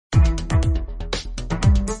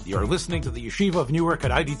You're listening to the Yeshiva of Newark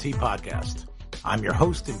at IDT podcast. I'm your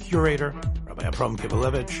host and curator, Rabbi Abram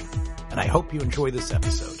Kibalevich, and I hope you enjoy this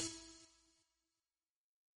episode.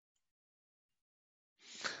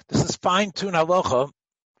 This is fine Tuned Halacha,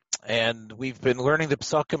 and we've been learning the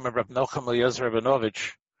Psakim of Rav Nocham Eliezer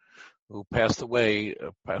Rabinovich, who passed away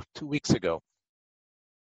about 2 weeks ago.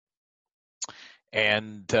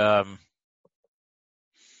 And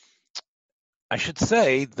I should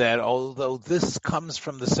say that although this comes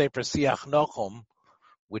from the Sefer Siach Nochum,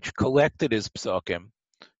 which collected his Psakim,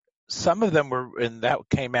 some of them were, and that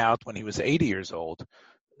came out when he was 80 years old.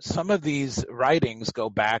 Some of these writings go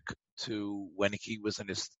back to when he was in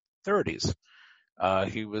his 30s.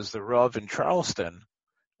 He was the Rav in Charleston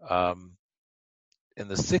in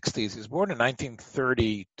the 60s. He was born in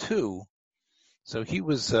 1932, so he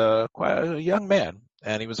was quite a young man,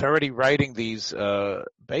 and he was already writing these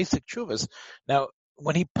basic tshuvas. Now,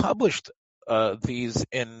 when he published these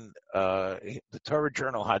in the Torah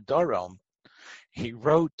journal Hadarom, he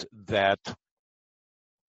wrote that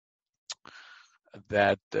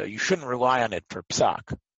you shouldn't rely on it for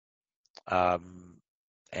psak.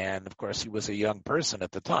 And of course, he was a young person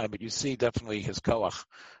at the time, but you see definitely his koach,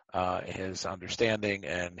 his understanding,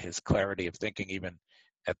 and his clarity of thinking even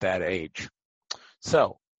at that age.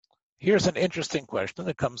 So, here's an interesting question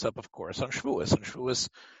that comes up, of course, on Shavuos. On Shavuos,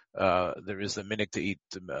 there is the minhag to eat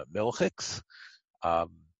milchiks. The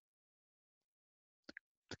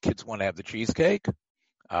kids want to have the cheesecake.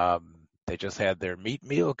 They just had their meat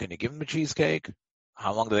meal. Can you give them a cheesecake?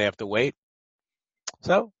 How long do they have to wait?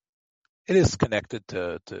 So, it is connected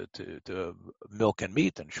to milk and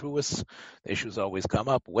meat and Shavuos. The issues always come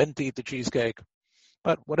up, when to eat the cheesecake.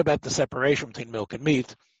 But what about the separation between milk and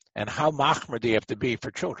meat? And how machmer do you have to be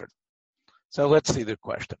for children? So let's see the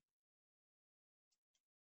question.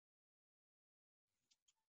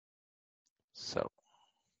 So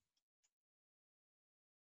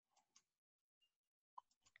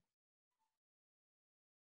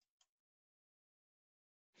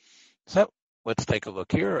let's take a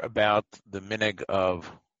look here about the minhag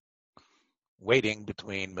of waiting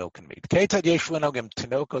between milk and meat. It's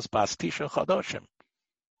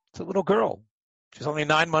a little girl. She's only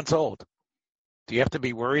 9 months old. Do you have to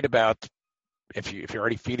be worried about, if you're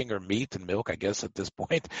already feeding her meat and milk, I guess at this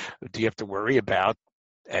point, do you have to worry about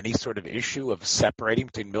any sort of issue of separating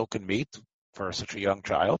between milk and meat for such a young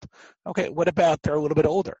child? Okay, what about they're a little bit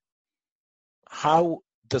older? How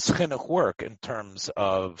does chinuch work in terms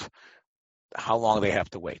of how long they have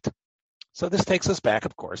to wait? So this takes us back,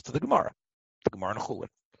 of course, to the Gemara in Chulin,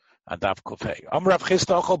 on Daf Kufay. Amrav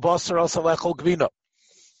Chisda ochel basar also lechol gvina.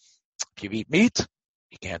 If you eat meat,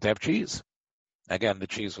 you can't have cheese. Again, the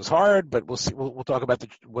cheese was hard, but we'll see. We'll talk about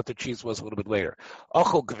what the cheese was a little bit later.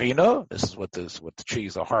 Ochel gvina. This is what the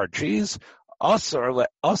cheese, a hard cheese. Asar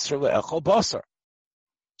leechol basar.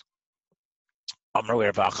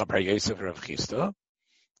 Amrav Rav Bar Yosef Rav Chisda.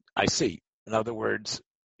 I see. In other words,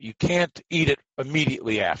 you can't eat it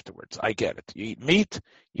immediately afterwards. I get it. You eat meat,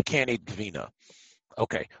 you can't eat gvina.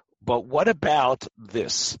 Okay, but what about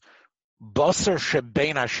this? Basar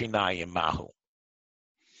shebein hashinayim mahu.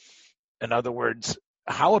 In other words,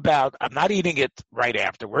 how about, I'm not eating it right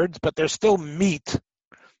afterwards, but there's still meat.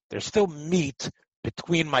 There's still meat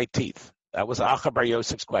between my teeth. That was Acha Bar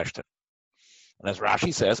Yosef's question. And as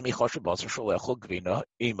Rashi says, Michoshe basar sholechol gvina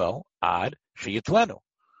imo ad sheyitlenu.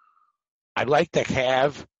 I'd like to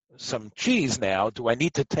have some cheese now. Do I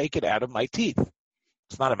need to take it out of my teeth?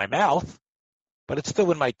 It's not in my mouth, but it's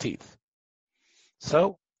still in my teeth.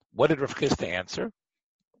 So, what did Rav Chisda answer?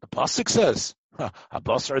 The pasuk says,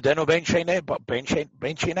 "Habasar adenu bein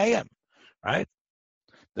shenayim," right?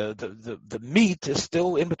 The meat is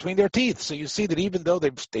still in between their teeth. So you see that even though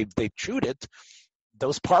they chewed it,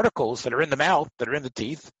 those particles that are in the mouth, that are in the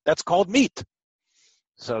teeth, that's called meat.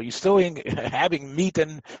 So you're still having meat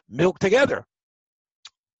and milk together.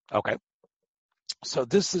 Okay. So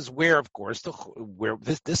this is where, of course,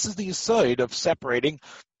 this is the aside of separating,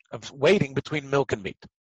 of waiting between milk and meat.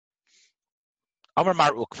 Amar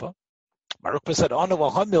Mar Ukva. Mar Ukva said, "Ana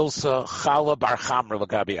v'hamilsa chala bar chamra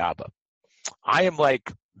l'gabi abba." I am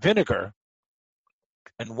like vinegar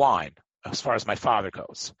and wine as far as my father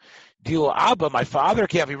goes. Dil abba, my father,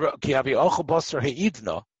 ki havi ochel basar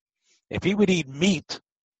heidna. If he would eat meat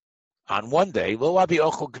on one day, lo abi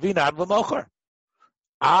ochel gvina ad l'mocher.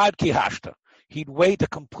 Ad ki hashta. He'd wait a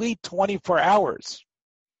complete 24 hours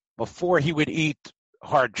before he would eat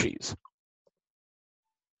hard cheese.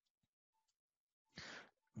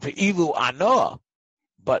 Ve'ilu ana,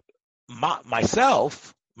 but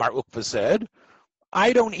myself, Mar Ukva said,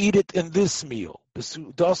 I don't eat it in this meal. I'm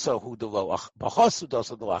still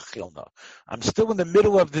in the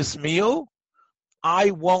middle of this meal.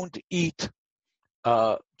 I won't eat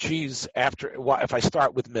cheese after if I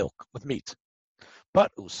start with meat.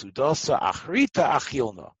 But usudosa achrita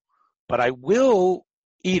achilna. But I will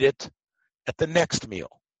eat it at the next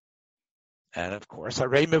meal. And of course,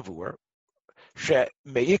 harei mevur she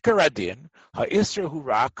meikar adin ha'isr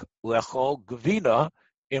hurak lechol gvina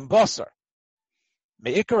in basar.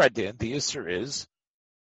 Meikar adin, the isr is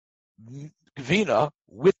gvina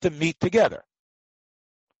with the meat together.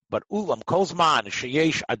 But ulam kolzman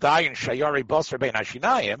sheyesh adayin shayari basar bein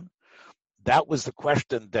hashinayim. That was the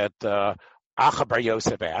question that Acha Bar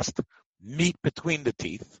Yosef asked, meat between the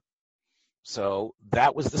teeth. So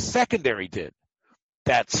that was the secondary din.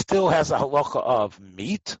 That still has a halacha of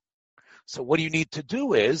meat. So what you need to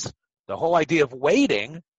do is, the whole idea of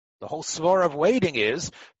waiting, the whole svara of waiting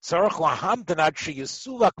is, tzarech lahamten ad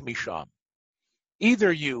sheyisulak misham.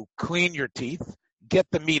 Either you clean your teeth, get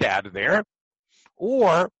the meat out of there,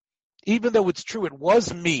 or even though it's true it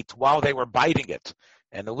was meat while they were biting it,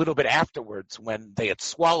 and a little bit afterwards when they had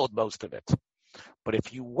swallowed most of it. But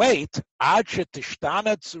if you wait, ad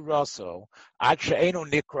shetishtana tzuraso, ad she'eno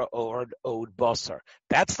nikra od basar.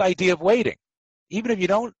 That's the idea of waiting. Even if you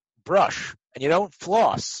don't brush and you don't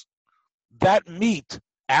floss, that meat,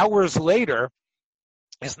 hours later,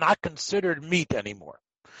 is not considered meat anymore.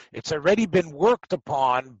 It's already been worked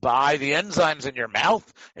upon by the enzymes in your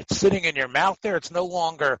mouth. It's sitting in your mouth there. It's no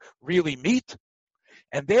longer really meat.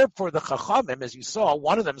 And therefore, the Chachamim, as you saw,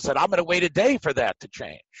 one of them said, I'm going to wait a day for that to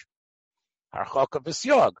change.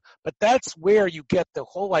 But that's where you get the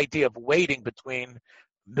whole idea of waiting between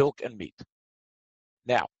milk and meat.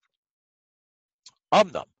 Now, we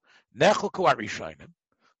know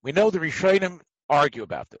the Rishonim argue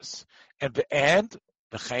about this. And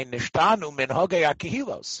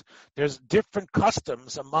there's different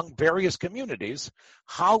customs among various communities,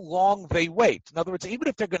 how long they wait. In other words, even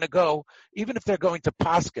if they're going to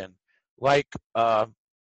paskin, like Mar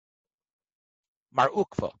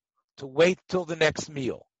Ukva, to wait till the next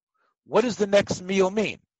meal. What does the next meal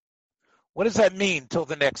mean? What does that mean till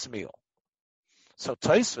the next meal? So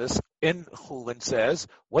Tosfos in Chulin says,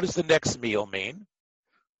 what does the next meal mean?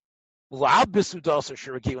 It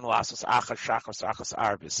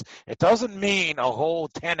doesn't mean a whole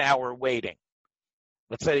 10-hour waiting.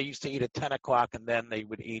 Let's say they used to eat at 10 o'clock and then they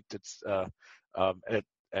would eat at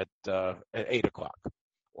 8 o'clock.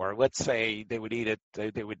 Or let's say they would eat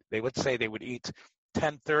let's say they would eat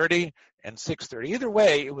 10:30 and 6:30. Either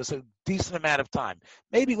way, it was a decent amount of time.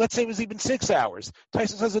 Maybe let's say it was even 6 hours.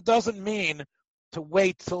 Tyson says it doesn't mean to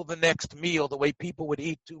wait till the next meal the way people would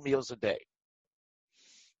eat 2 meals a day.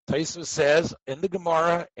 Tosfos says in the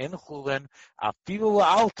Gemara in Chulin, afilu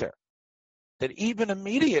alter, that even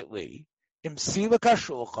immediately, imsilak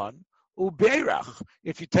hashulchan ubeirach,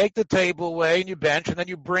 if you take the table away and you bench and then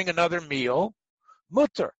you bring another meal,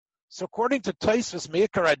 mutter. So according to Tosfos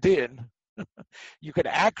meikar adin, you could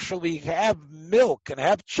actually have milk and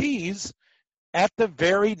have cheese at the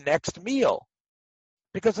very next meal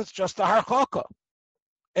because it's just a harchaka,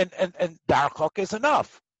 and the harchaka is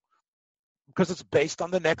enough. Because it's based on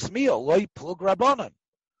the next meal, loy plug rabbanan.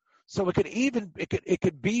 So it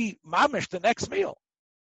could be mamish the next meal.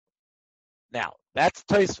 Now that's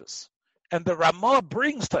Tosfos, and the Ramah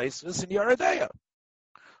brings Tosfos in Yeridea,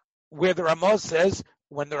 where the Ramah says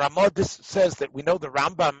when the Ramah says that we know the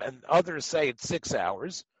Rambam and others say it's 6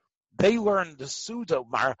 hours, they learn the Suda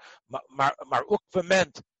Mar Ukva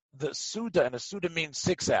meant the Suda, and a Suda means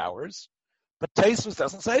 6 hours, but Tosfos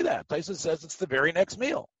doesn't say that. Tosfos says it's the very next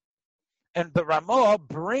meal. And the Ramah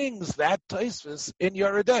brings that Tosfos in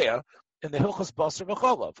Yeridea in the Hilchos Basar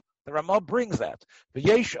V'Cholov. The Ramah brings that.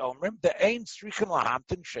 V'yesh omrim de'ein tzrichen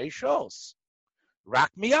lahamtin sheishos.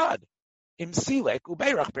 Rak miyad. Im silek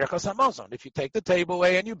ubeirach berchas hamazon. If you take the table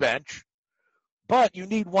away and you bench, but you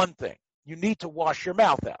need one thing. You need to wash your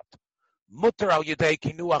mouth out. Mutter al yedei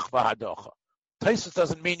kinuach v'hadocha. Tosfos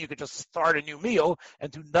doesn't mean you could just start a new meal and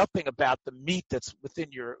do nothing about the meat that's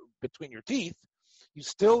between your teeth. You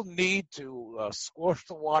still need to squash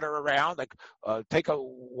the water around,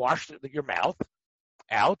 wash your mouth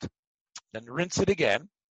out, then rinse it again,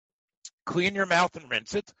 clean your mouth and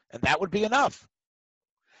rinse it, and that would be enough.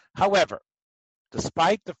 However,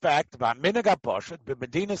 despite the fact that minhag haposhet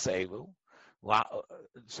b'medinas elu,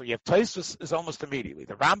 so you have Tosfos is almost immediately.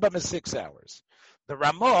 The Rambam is 6 hours. The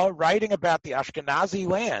Ramah, writing about the Ashkenazi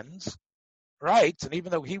lands, writes, and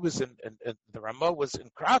even though he was the Ramah was in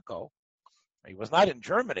Krakow, he was not in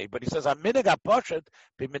Germany, but he says, "Aminig haposhet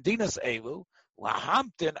b'medinas elu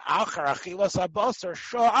lahamtin achar achilas habasar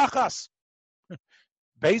sho achas."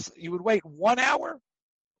 You would wait 1 hour,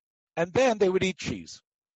 and then they would eat cheese.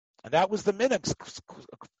 And that was the minhag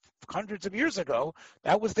hundreds of years ago.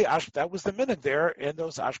 That was the minhag there in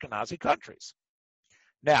those Ashkenazi countries.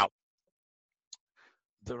 Now,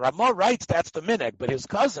 the Ramah writes that's the minhag, but his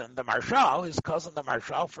cousin, the Marshal,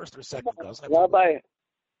 first or second cousin. Rabbi.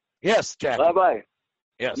 Yes, Jackie. Rabbi.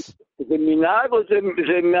 Yes. זה מנהג או זה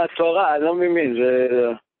מהתורה? אני לא מבין.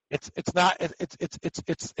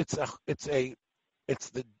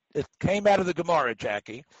 It came out of the Gemara,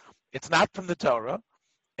 Jackie. It's not from the Torah,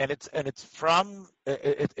 and it's a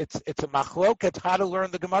machloket how to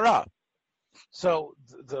learn the Gemara. So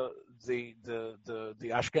the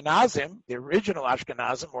Ashkenazim, the original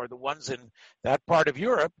Ashkenazim, or the ones in that part of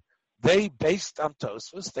Europe, they based on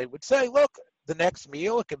Tosfos, they would say, look, the next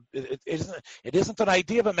meal, it isn't an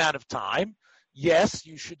idea of amount of time. Yes,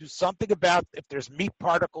 you should do something about if there's meat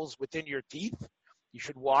particles within your teeth. You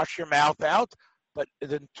should wash your mouth out. But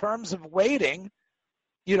in terms of waiting,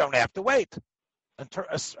 you don't have to wait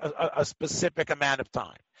a specific amount of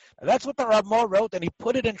time. And that's what the Ramah wrote, and he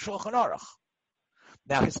put it in Shulchan Aruch.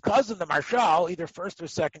 Now, his cousin, the Marshal, either first or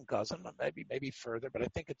second cousin, maybe further, but I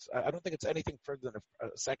don't think it's anything further than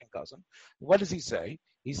a second cousin. What does he say?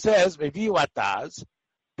 He says, "Veviu ataz,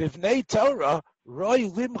 bivnei Torah roy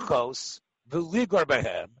limchos v'ligor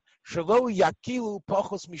behem shelo yakilu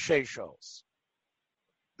pochos misheishos."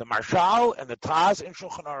 The Marshal and the Taz in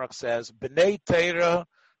Shulchan Aruch says, "Bnei Torah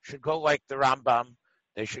should go like the Rambam.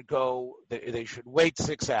 They should wait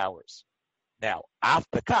 6 hours." Now, af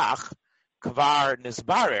bekach. Kvar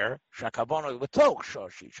nisbarer shakavono l'toch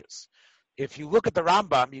shoshishas. If you look at the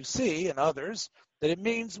Rambam, you see, and others, that it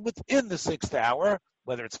means within the 6th hour,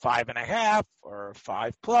 whether it's 5.5 or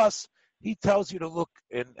 5+. He tells you to look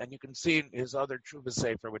in, and you can see in his other Tshuva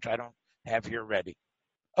Sefer, which I don't have here ready.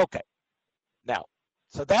 Okay. Now,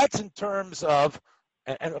 so that's in terms of,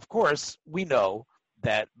 and of course, we know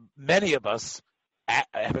that many of us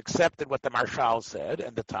have accepted what the Marshal said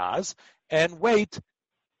and the Taz, and wait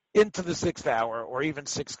into the 6th hour, or even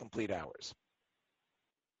 6 complete hours.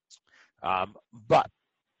 But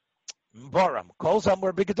Boram calls on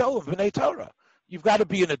more bigadolim b'nei Torah. You've got to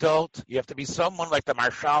be an adult. You have to be someone like the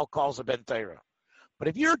Marshal calls a ben Torah. But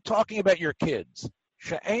if you're talking about your kids,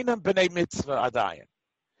 she'enam b'nei mitzvah adayin,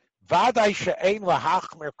 vaday she'en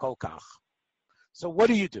lahachmer kolkach. So what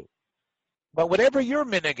do you do? But whatever your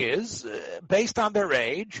minhag is, based on their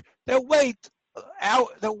age, they'll wait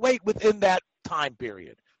within that time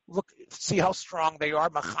period. Look, see how strong they are.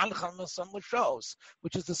 Which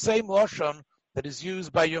is the same lashon that is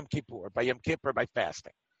used by Yom Kippur, by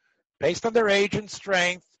fasting. Based on their age and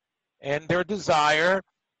strength and their desire,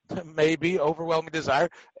 maybe overwhelming desire,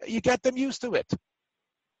 you get them used to it.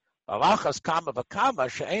 Alachas kama v'kama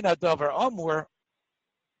she'ein hadavar amur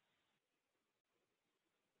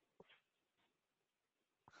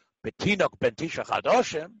betinok ben tisha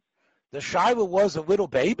chadoshim. The Shiloh was a little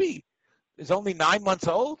baby. Is only 9 months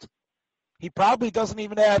old. He probably doesn't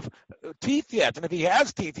even have teeth yet. And if he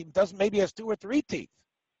has teeth, maybe has 2 or 3 teeth.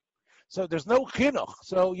 So there's no chinuch.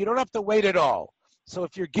 So you don't have to wait at all. So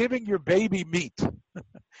if you're giving your baby meat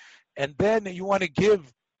and then you want to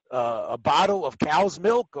give a bottle of cow's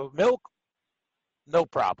milk, no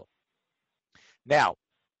problem. Now,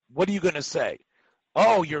 what are you going to say?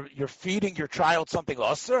 Oh, you're feeding your child something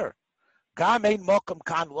osur? Gam ein mokum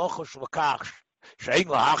kan lochosh l'kach. You're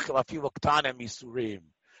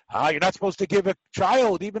not supposed to give a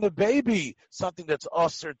child, even a baby, something that's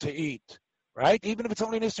usher to eat, right? Even if it's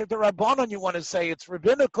only an usher to Rabbanon, you want to say it's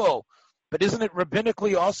rabbinical. But isn't it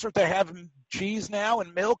rabbinically usher to have cheese now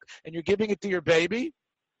and milk, and you're giving it to your baby?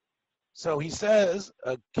 So he says,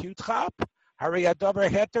 a cute chap, hari adavar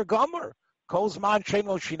heter gomer, kozman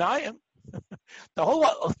sheno shinayim. The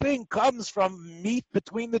whole thing comes from meat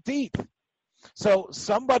between the teeth. So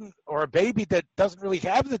someone or a baby that doesn't really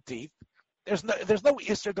have the teeth, there's no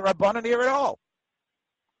Isser D'Rabbanan here at all.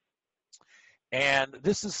 And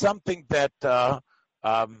this is something that then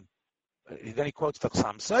he quotes the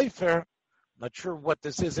Chassam Sofer. Not sure what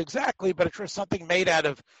this is exactly, but it's sure something made out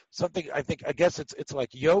of something. I guess it's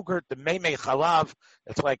like yogurt, the meimei chalav.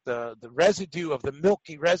 It's like the residue of the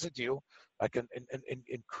milky residue, like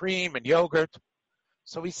in cream and yogurt.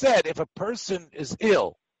 So he said, if a person is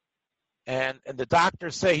ill, and the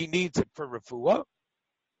doctors say he needs it for refuah,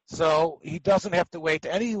 so he doesn't have to wait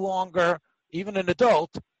any longer, even an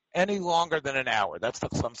adult, any longer than an hour. That's the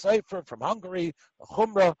Chassam Sofer from Hungary, the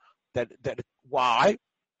Chumrah. Why?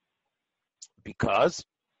 Because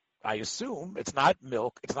I assume it's not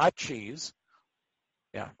milk, it's not cheese.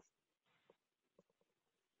 Yeah.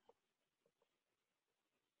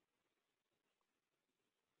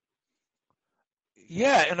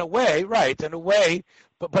 Yeah, in a way, right? In a way,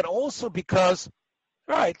 but also because,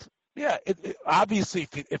 right? Yeah, obviously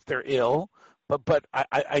if they're ill, but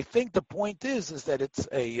I think the point is that it's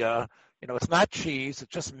it's not cheese, it's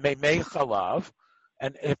just mei chalav,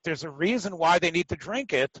 and if there's a reason why they need to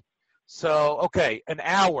drink it, so okay, an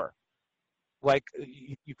hour, like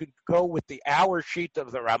you could go with the hour sheet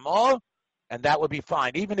of the Ramah, and that would be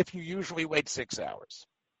fine, even if you usually wait 6 hours.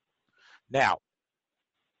 Now,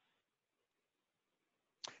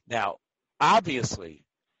 obviously,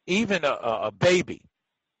 even a baby,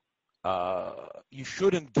 you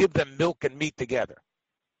shouldn't give them milk and meat together.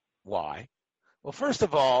 Why? Well, first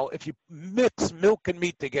of all, if you mix milk and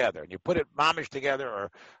meat together and you put it mamish together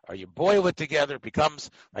or you boil it together, it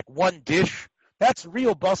becomes like one dish. That's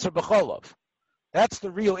real basar b'cholov. That's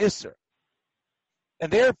the real isser.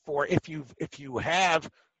 And therefore, if you have,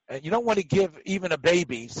 you don't want to give even a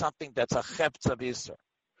baby something that's a cheptz of isser.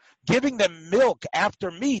 Giving them milk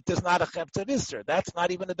after meat is not a cheptz of isser. That's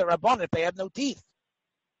not even a derabbanan if they have no teeth.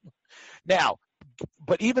 Now,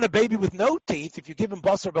 but even a baby with no teeth, if you give him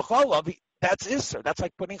basar b'cholov, that's isser. That's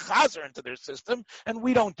like putting chazer into their system, and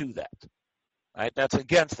we don't do that. Right? That's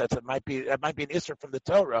against. It might be an isser from the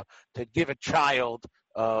Torah to give a child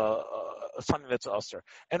something that's usser.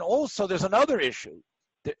 And also, there's another issue.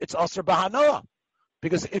 It's usser b'hanoah,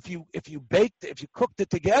 because if you cooked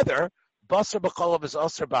it together, basar b'cholov is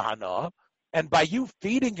usser b'hanoah, and by you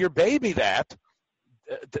feeding your baby that,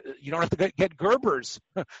 you don't have to get Gerbers.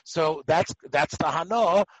 So that's the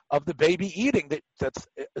hanoah of the baby eating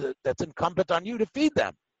that's incumbent on you to feed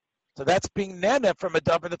them. So that's being nene from a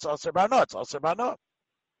davar that's also b'hanoah. It's also b'hanoah.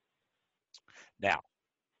 Now,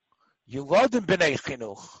 Yuladim b'nei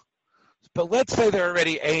chinuch, but let's say they're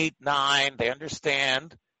already 8, 9. They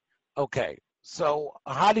understand. Okay, so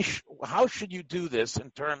how should you do this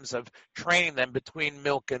in terms of training them between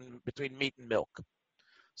meat and milk?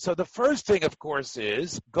 So the first thing, of course,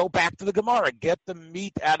 is go back to the Gemara, get the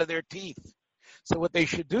meat out of their teeth. So what they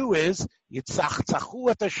should do is yitzachzachu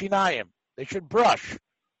et hashinayim. They should brush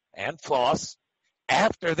and floss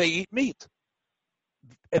after they eat meat,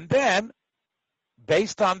 and then,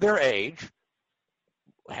 based on their age,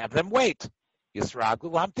 have them wait. Yisragu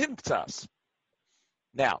lamtin k'tzas.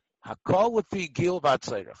 Now, hakol with the gil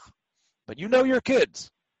v'atzerich, but you know your kids.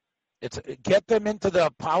 It's get them into the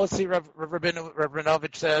policy.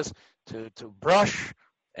 Rabinovich says to brush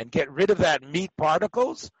and get rid of that meat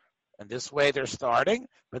particles, and this way they're starting.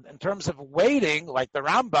 But in terms of waiting, like the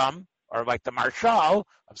Rambam or like the Marshal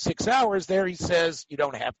of 6 hours, there he says you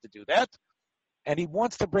don't have to do that, and he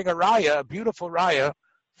wants to bring a beautiful raya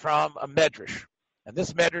from a medrash, and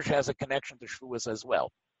this medrash has a connection to Shavuos as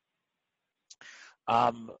well.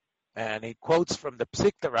 And he quotes from the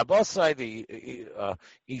Psikta Rabbosai, the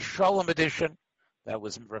Ishalom edition. That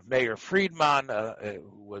was Rav Meir Friedman,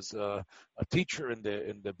 who was a teacher in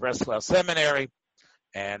the Breslau Seminary,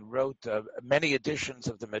 and wrote many editions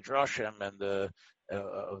of the Midrashim and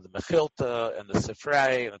of the Mechilta and the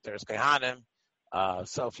Sifrei and the Teres Kehanim.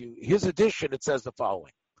 So his edition, it says the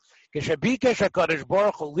following: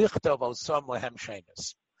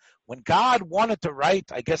 when God wanted to write,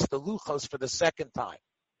 I guess, the Luchos for the second time,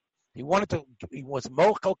 he was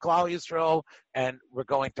Mochel Klal Yisrael, and we're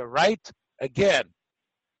going to write again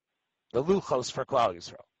the Luchos for Klal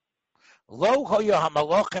Yisrael. Lo hoya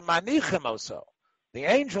hamalachim manichim oso. The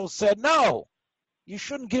angels said, no, you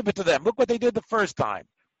shouldn't give it to them. Look what they did the first time.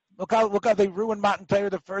 Look how they ruined Matan Torah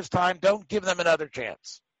the first time. Don't give them another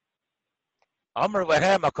chance. Amar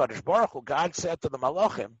lehem HaKadosh Baruch Hu, God said to the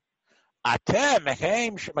Malachim, Atem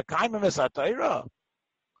heim shemakaimim es HaTorah.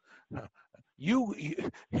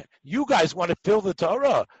 You guys want to fill the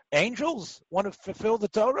Torah? Angels want to fulfill the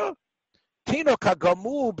Torah? Tino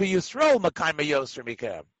kagamu b'Yisrael makayma yoser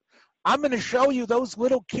mikem. I'm going to show you those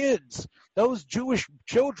little kids, those Jewish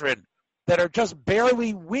children that are just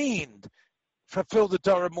barely weaned, fulfill the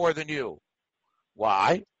Torah more than you.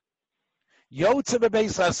 Why? Yotze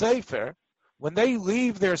b'beis hasefer, when they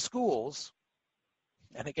leave their schools,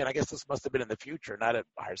 and again, I guess this must have been in the future, not at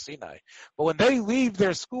Har Sinai. But when they leave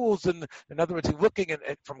their schools, in other words, he's looking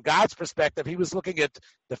at from God's perspective, he was looking at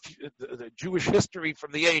the Jewish history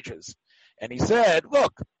from the ages. And he said,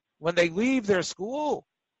 look, when they leave their school,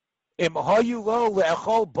 im hayu lo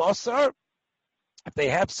le'echol basar, if they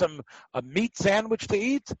have a meat sandwich to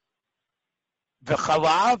eat,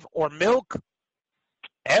 v'chalav, or milk,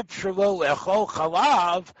 efshar lo le'echol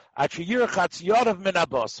chalav, at sheyir chatziyadav min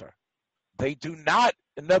habasar. They do not,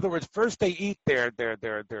 in other words, first they eat their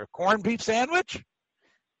corned beef sandwich,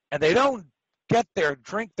 and they don't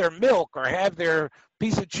drink their milk or have their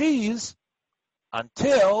piece of cheese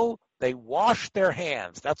until they washed their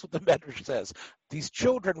hands. That's what the Medrash says. These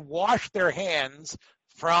children washed their hands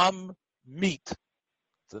from meat.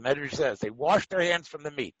 So the Medrash says they washed their hands from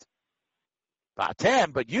the meat.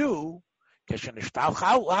 But you, when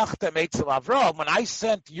I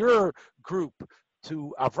sent your group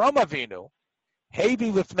to Avram Avinu,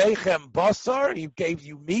 Hevi lifnechem basar, he gave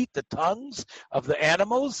you meat, the tongues of the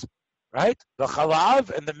animals, right? The chalav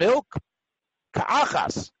and the milk,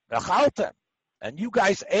 ka'achas, v'chaltem. And you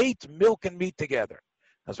guys ate milk and meat together.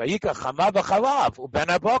 Right? And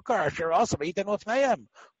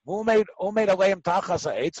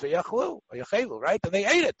they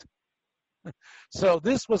ate it. So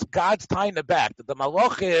this was God's tying the back, that the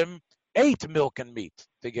Malachim ate milk and meat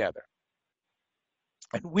together.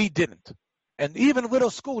 And we didn't. And even little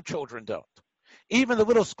school children don't. Even the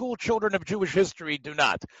little school children of Jewish history do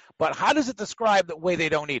not. But how does it describe the way they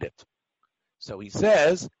don't eat it? So he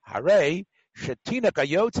says, Hare, Shetina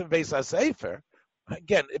Kayotzim Veisa Sefer.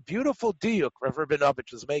 Again, a beautiful diuk Rav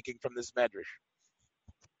Rabinovich is making from this medrash.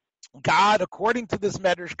 God, according to this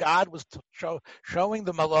medrash, God was showing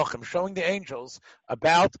the malachim, showing the angels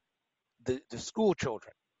about the school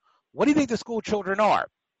children. What do you think the school children are?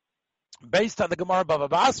 Based on the Gemara Bava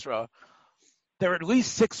Basra, they're at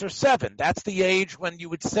least 6 or 7. That's the age when you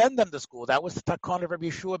would send them to school. That was the takon of Rabbi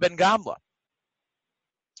Yeshua ben Gamla.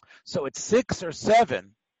 So at 6 or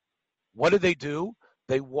 7, what did they do?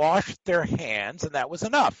 They washed their hands, and that was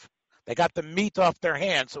enough. They got the meat off their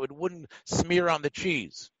hands so it wouldn't smear on the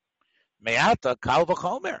cheese. Me'ata kal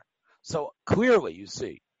v'chomer. So clearly you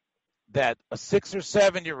see that a 6 or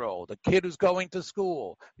 7-year-old, a kid who's going to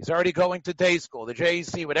school, he's already going to day school, the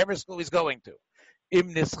JEC, whatever school he's going to,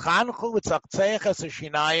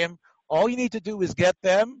 all you need to do is get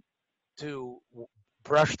them to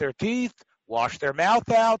brush their teeth, wash their mouth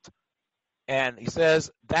out, and he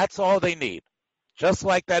says that's all they need. Just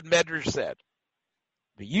like that Medrash said.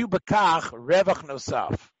 V'yubakach revach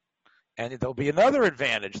nosaf. And there'll be another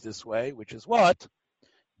advantage this way, which is what?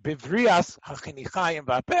 Bivrias hachinichayim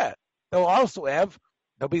v'apeh.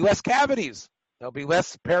 There'll be less cavities. There'll be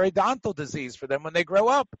less periodontal disease for them when they grow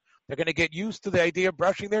up. They're going to get used to the idea of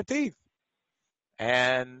brushing their teeth.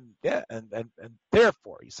 And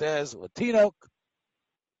therefore, he says, Latino.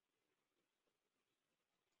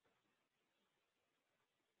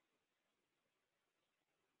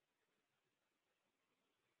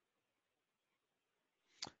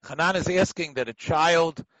 Hanan is asking that a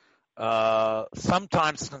child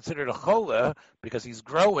sometimes is considered a chola because he's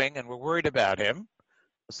growing and we're worried about him.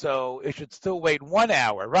 So it should still wait 1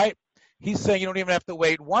 hour, right? He's saying you don't even have to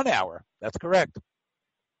wait 1 hour. That's correct.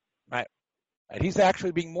 Right. And he's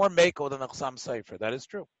actually being more mako than the Chassam Sefer. That is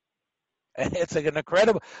true. And it's an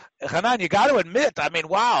incredible... Hanan, you got to admit, I mean,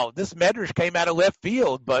 wow, this Medrash came out of left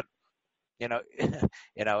field, but,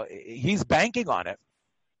 he's banking on it.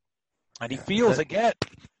 And he feels, again...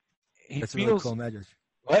 That's a really cool Medrash.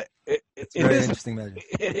 What? It's a very interesting Medrash.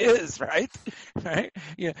 It is, right?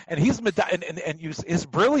 Yeah. And he's his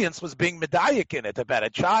brilliance was being medayik in it about a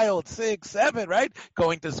child, 6, 7, right?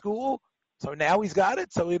 Going to school. So now he's got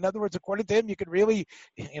it. So in other words, according to him, you could really,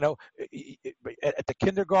 at the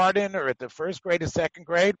kindergarten or at the first grade or second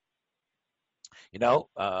grade, you don't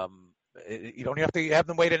have to have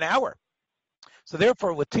them wait an hour. So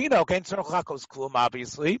therefore, Latino,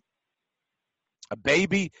 obviously, a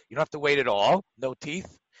baby, you don't have to wait at all, no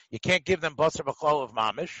teeth. You can't give them basar b'chol of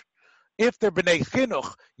mamish. If they're b'nei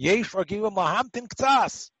chinuch, yesh ragilim lahamtin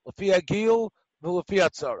k'tzas, l'fi agil v'l'fi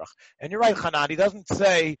atzorach. And you're right, Hanan, he doesn't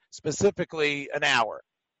say specifically an hour.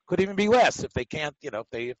 Could even be less if they can't,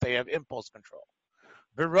 if they have impulse control.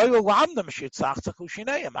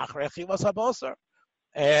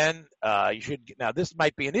 And you should, now this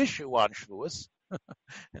might be an issue on Shavuos,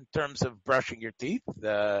 in terms of brushing your teeth.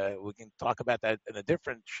 We can talk about that in a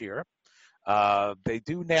different shir. They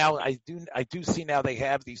do now, I do see now they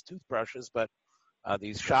have these toothbrushes, but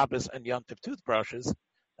these Shabbos and Yom Tov toothbrushes,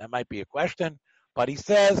 that might be a question. But he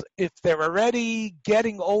says if they're already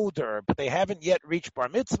getting older, but they haven't yet reached bar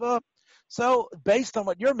mitzvah, so based on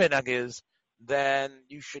what your minhag is, then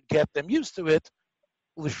you should get them used to it,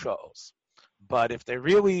 l'shos. But if they're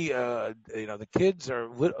really, the kids are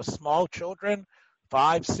small children,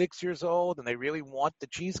 5, 6 years old, and they really want the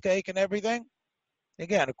cheesecake and everything,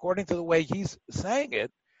 again, according to the way he's saying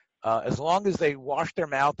it, as long as they wash their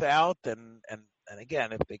mouth out, and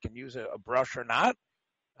again, if they can use a brush or not,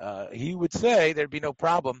 he would say there'd be no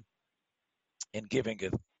problem in giving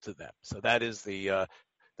it to them. So that is the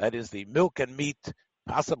milk and meat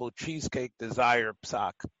possible cheesecake desire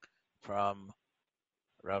psak from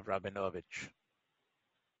Rav Rabinovich.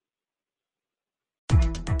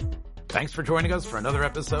 Thanks for joining us for another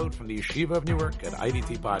episode from the Yeshiva of Newark at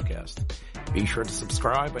IDT Podcast. Be sure to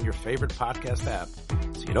subscribe on your favorite podcast app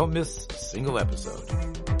so you don't miss a single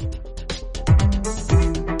episode.